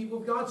church, the people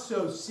of God.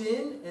 So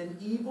sin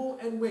and evil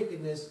and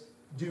wickedness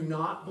do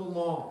not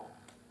belong.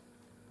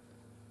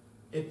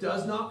 It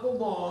does not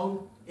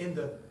belong in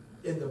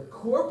the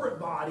corporate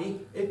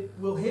body. It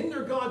will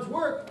hinder God's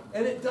work,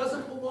 and it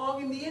doesn't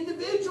belong in the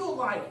individual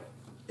life.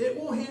 It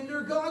will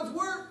hinder God's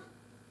work.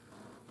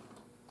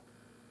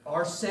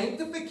 Our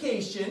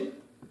sanctification,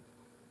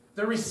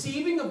 the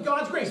receiving of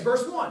God's grace,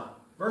 verse 1.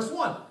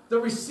 The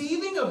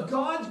receiving of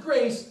God's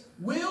grace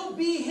will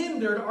be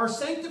hindered. Our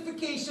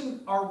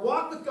sanctification, our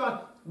walk with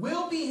God,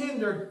 will be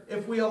hindered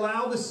if we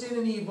allow the sin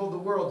and evil of the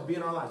world to be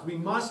in our lives. We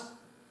must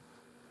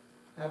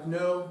have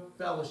no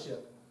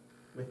fellowship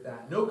with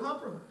that. No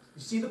compromise.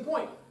 You see the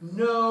point?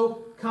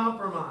 No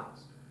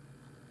compromise.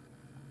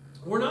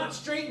 We're not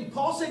straightened.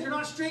 Paul said you're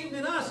not straightened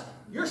in us.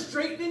 You're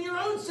straightened in your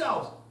own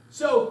selves.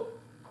 So,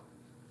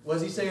 what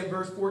does he say in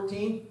verse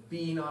 14? Be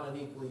ye not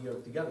unequally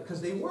yoked together.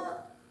 Because they were.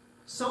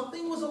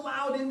 Something was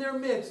allowed in their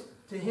midst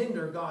to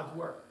hinder God's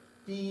work.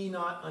 Be ye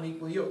not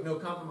unequally yoked. No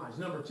compromise.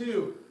 Number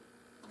 2,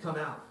 come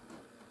out.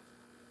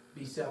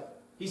 Be separate.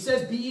 He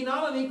says, be ye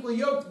not unequally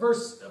yoked,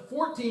 verse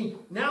 14.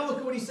 Now look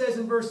at what he says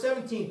in verse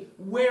 17.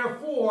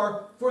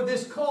 Wherefore, for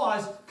this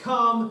cause,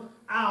 come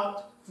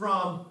out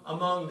from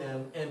among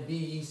them, and be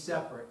ye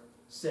separate,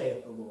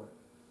 saith the Lord.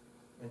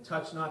 And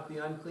touch not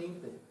the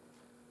unclean thing.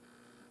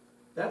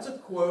 That's a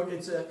quote.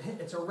 It's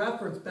a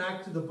reference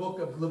back to the book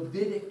of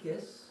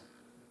Leviticus,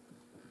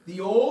 the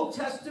Old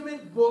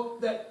Testament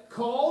book that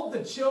called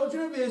the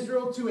children of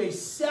Israel to a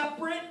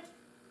separate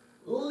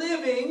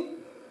living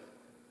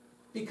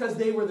because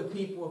they were the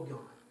people of God.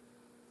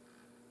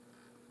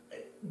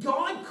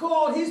 God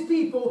called His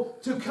people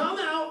to come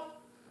out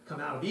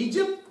of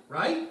Egypt,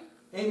 right?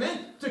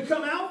 Amen. To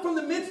come out from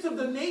the midst of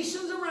the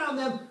nations around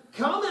them,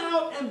 come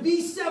out and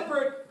be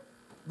separate.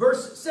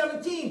 Verse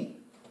 17,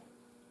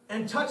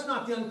 and touch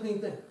not the unclean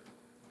thing.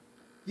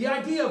 The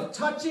idea of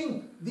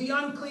touching the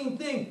unclean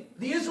thing,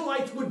 the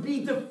Israelites would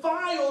be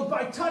defiled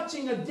by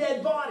touching a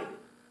dead body.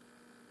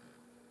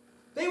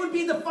 They would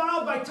be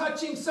defiled by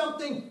touching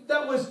something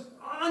that was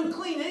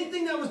unclean,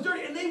 anything that was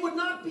dirty, and they would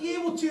not be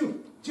able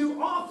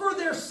to offer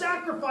their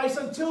sacrifice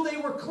until they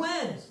were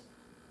cleansed.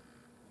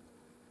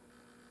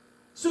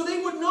 So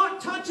they would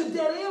not touch a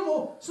dead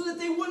animal so that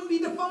they wouldn't be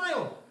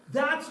defiled.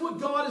 That's what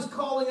God is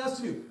calling us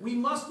to do. We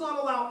must not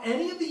allow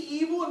any of the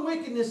evil and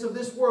wickedness of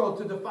this world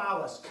to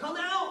defile us. Come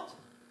out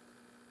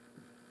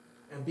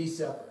and be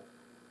separate.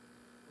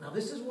 Now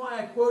this is why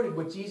I quoted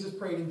what Jesus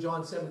prayed in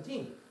John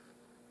 17.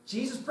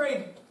 Jesus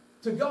prayed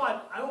to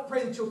God, I don't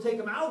pray that you'll take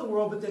them out of the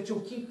world, but that you'll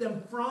keep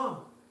them from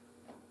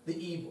the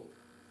evil.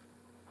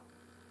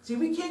 See,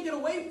 we can't get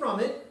away from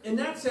it. In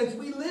that sense,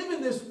 we live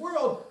in this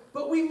world,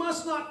 but we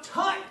must not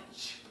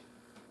touch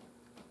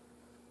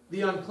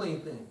the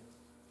unclean thing.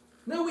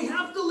 No, we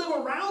have to live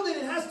around it.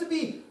 It has to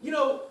be,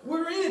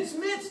 we're in its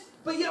midst,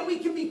 but yet we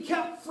can be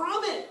kept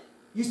from it.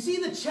 You see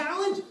the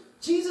challenge?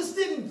 Jesus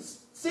didn't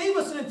save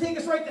us and then take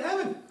us right to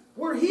heaven.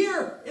 We're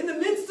here in the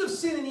midst of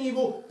sin and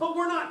evil, but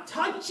we're not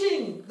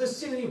touching the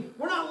sin and evil.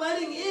 We're not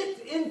letting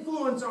it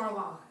influence our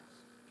lives.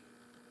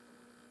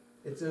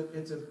 It's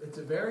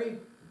a very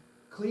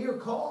clear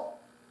call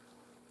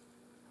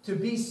to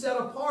be set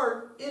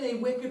apart in a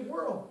wicked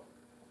world.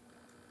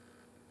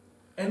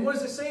 And what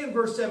does it say in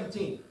verse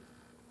 17?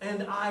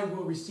 And I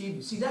will receive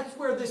you. See, that's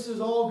where this is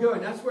all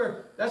going. That's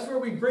where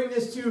we bring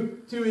this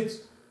to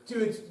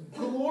its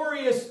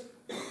glorious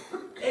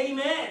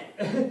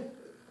amen.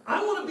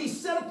 I want to be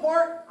set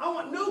apart. I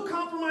want no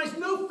compromise,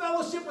 no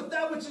fellowship with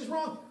that which is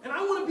wrong. And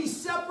I want to be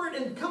separate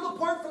and come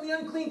apart from the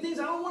unclean things.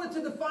 I don't want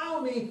it to defile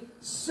me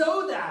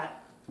so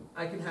that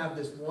I can have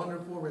this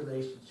wonderful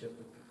relationship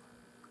with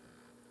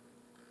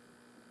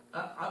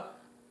God.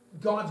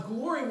 God's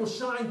glory will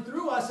shine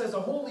through us as a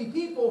holy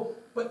people,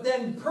 but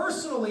then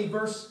personally,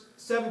 verse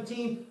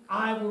 17,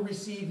 I will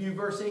receive you.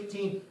 Verse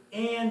 18,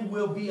 and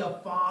will be a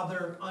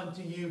father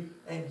unto you,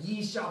 and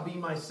ye shall be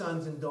my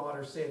sons and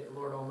daughters, saith the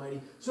Lord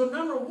Almighty. So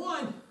number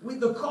one,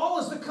 the call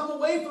is to come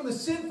away from the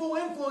sinful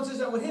influences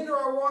that would hinder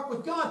our walk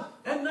with God.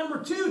 And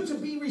number two, to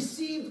be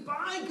received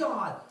by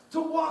God, to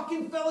walk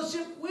in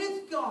fellowship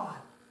with God,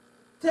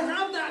 to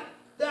have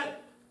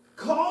that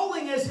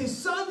calling as his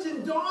sons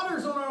and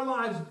daughters on our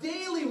lives,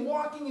 daily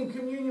walking in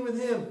communion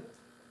with him.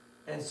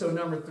 And so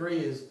number three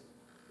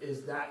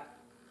is that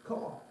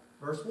call.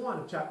 Verse 1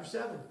 of chapter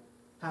 7.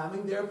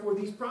 Having therefore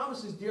these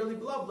promises, dearly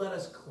beloved, let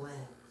us cleanse.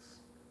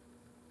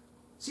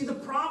 See, the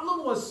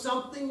problem was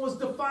something was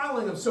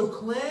defiling them. So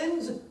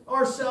cleanse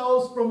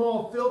ourselves from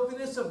all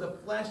filthiness of the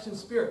flesh and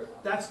spirit.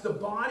 That's the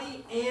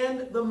body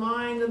and the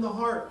mind and the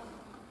heart.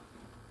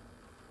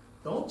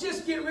 Don't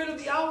just get rid of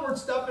the outward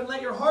stuff and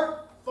let your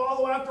heart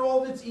follow after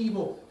all of its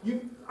evil.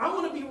 I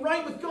want to be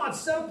right with God,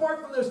 set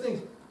apart from those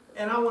things.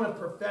 And I want to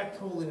perfect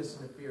holiness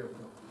in the fear of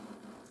God.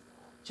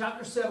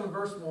 Chapter 7,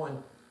 verse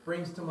 1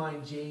 brings to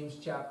mind James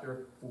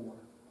chapter 4.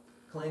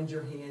 Cleanse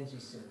your hands, ye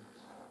sinners.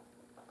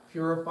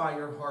 Purify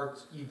your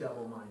hearts, ye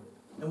double-minded.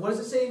 And what does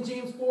it say in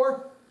James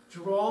 4?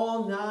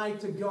 Draw nigh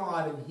to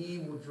God, and he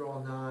will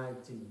draw nigh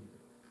to you.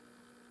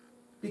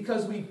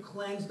 Because we've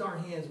cleansed our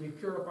hands, we've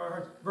purified our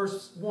hearts.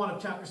 Verse 1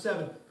 of chapter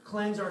 7.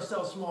 Cleanse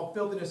ourselves from all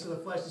filthiness of the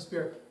flesh and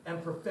spirit,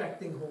 and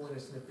perfecting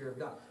holiness in the fear of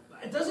God.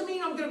 It doesn't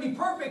mean I'm going to be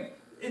perfect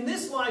in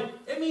this life.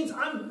 It means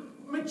I'm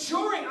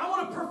maturing. I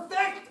want to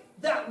perfect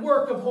that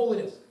work of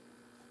holiness.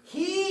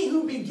 He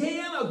who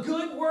began a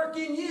good work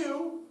in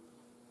you,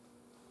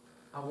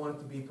 I want it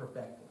to be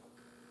perfected.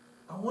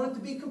 I want it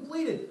to be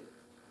completed.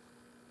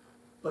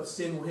 But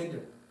sin will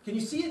hinder. Can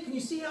you see it? Can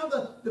you see how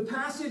the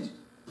passage,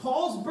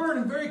 Paul's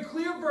burden, very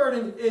clear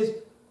burden, is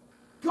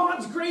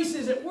God's grace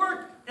is at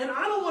work, and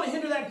I don't want to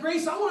hinder that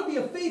grace. I want to be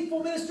a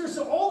faithful minister,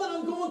 so all that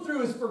I'm going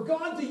through is for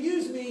God to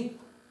use me,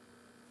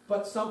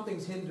 but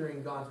something's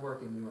hindering God's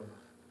work in your life.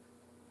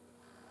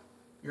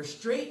 You're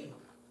straightening.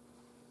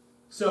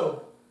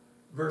 So,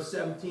 verse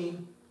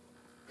 17,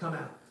 come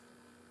out.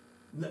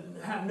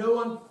 Have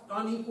no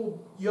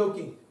unequal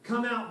yoking.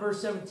 Come out, verse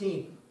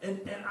 17,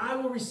 and I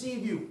will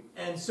receive you.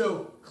 And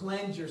so,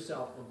 cleanse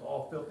yourself of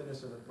all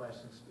filthiness of the flesh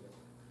and spirit.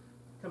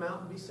 Come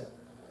out and be separate.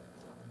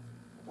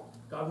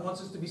 God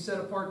wants us to be set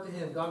apart to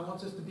him. God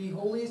wants us to be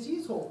holy as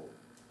he's holy.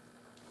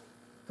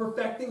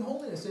 Perfecting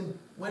holiness. And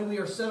when we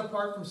are set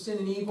apart from sin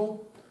and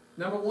evil,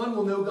 number one,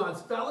 we'll know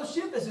God's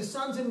fellowship as his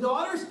sons and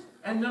daughters.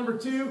 And number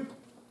two,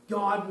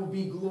 God will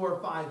be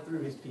glorified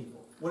through his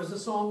people. What is the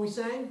song we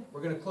sang?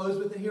 We're going to close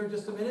with it here in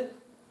just a minute.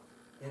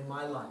 In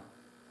my life,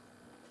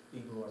 be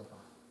glorified.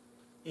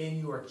 In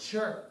your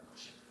church,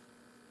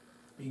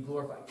 be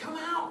glorified. Come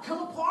out.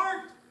 Come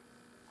apart.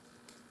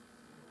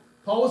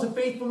 Paul was a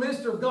faithful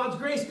minister of God's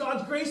grace.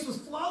 God's grace was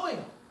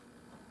flowing.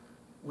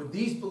 Would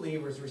these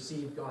believers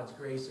receive God's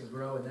grace and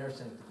grow in their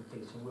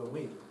sanctification? Will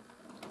we?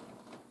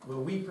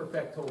 Will we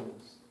perfect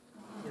holiness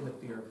in the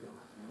fear of God?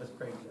 Let's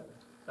pray together.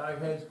 Bow your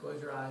heads,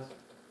 close your eyes.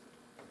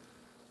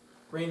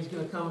 Brandon's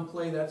going to come and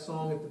play that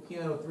song at the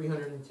piano,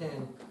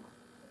 310.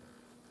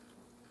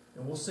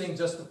 And we'll sing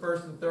just the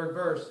first and third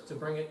verse to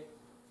bring it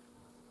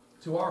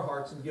to our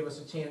hearts and give us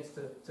a chance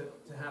to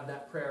have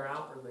that prayer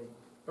outwardly.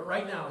 But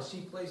right now, as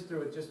she plays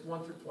through it just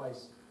once or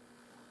twice,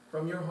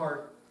 from your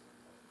heart,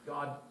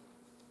 God,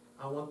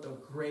 I want the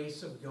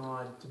grace of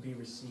God to be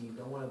received.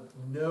 I want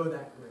to know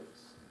that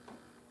grace.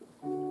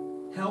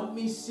 Help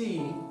me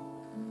see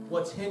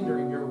what's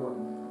hindering your work.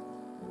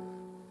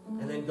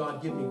 And then,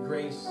 God, give me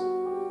grace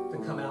to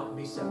come out and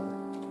be separate.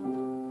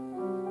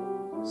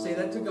 Say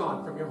that to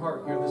God from your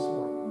heart here this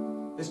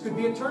morning. This could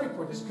be a turning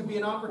point. This could be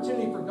an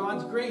opportunity for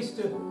God's grace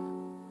to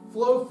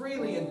flow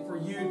freely and for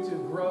you to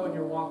grow in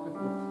your walk with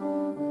Him.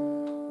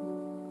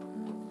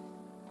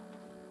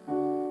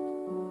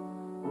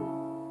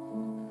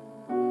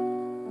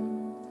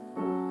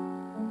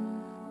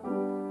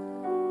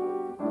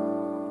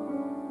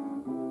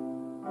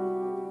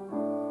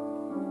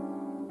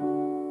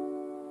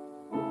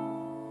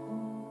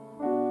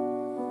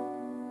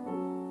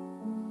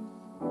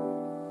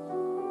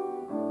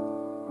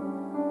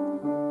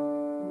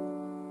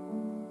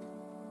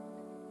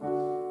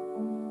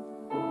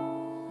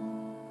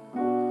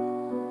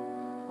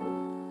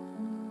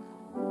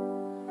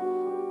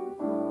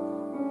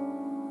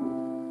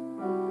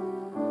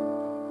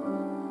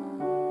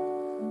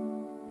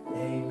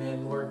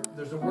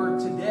 There's a word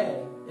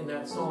today in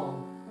that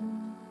song.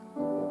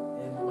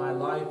 In my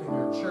life, in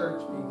your church,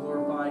 be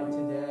glorified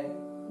today.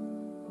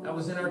 That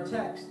was in our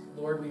text.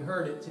 Lord, we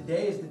heard it.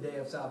 Today is the day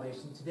of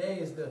salvation. Today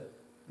is the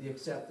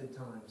accepted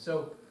time.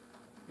 So,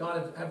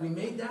 God, have we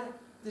made that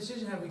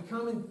decision? Have we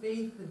come in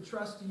faith and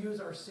trust to you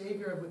as our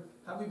Savior?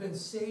 Have we been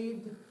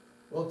saved?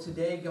 Well,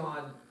 today,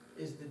 God,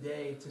 is the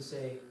day to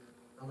say,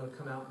 I'm going to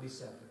come out and be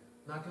separate.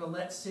 I'm not going to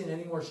let sin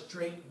anymore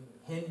straighten me,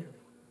 hinder me.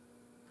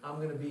 I'm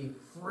going to be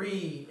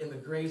free in the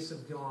grace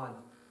of God.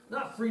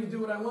 Not free to do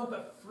what I want,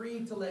 but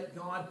free to let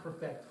God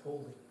perfect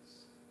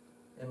holiness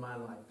in my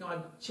life.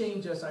 God,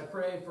 change us, I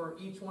pray, for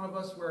each one of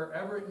us,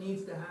 wherever it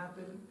needs to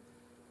happen.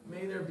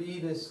 May there be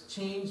this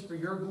change for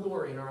your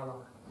glory in our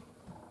life.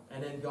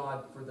 And then,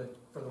 God, for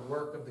the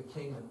work of the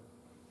kingdom,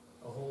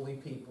 a holy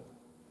people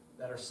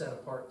that are set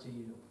apart to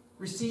you.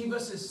 Receive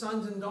us as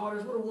sons and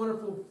daughters. What a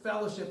wonderful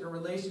fellowship and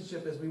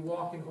relationship as we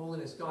walk in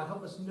holiness. God,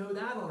 help us know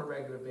that on a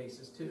regular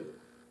basis, too.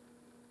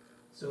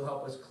 So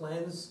help us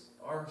cleanse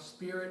our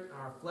spirit and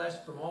our flesh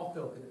from all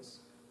filthiness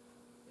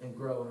and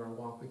grow in our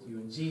walk with you.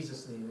 In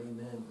Jesus' name,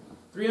 amen.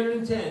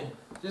 310,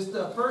 just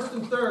the first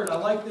and third. I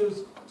like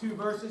those two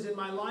verses in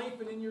my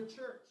life and in your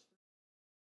church.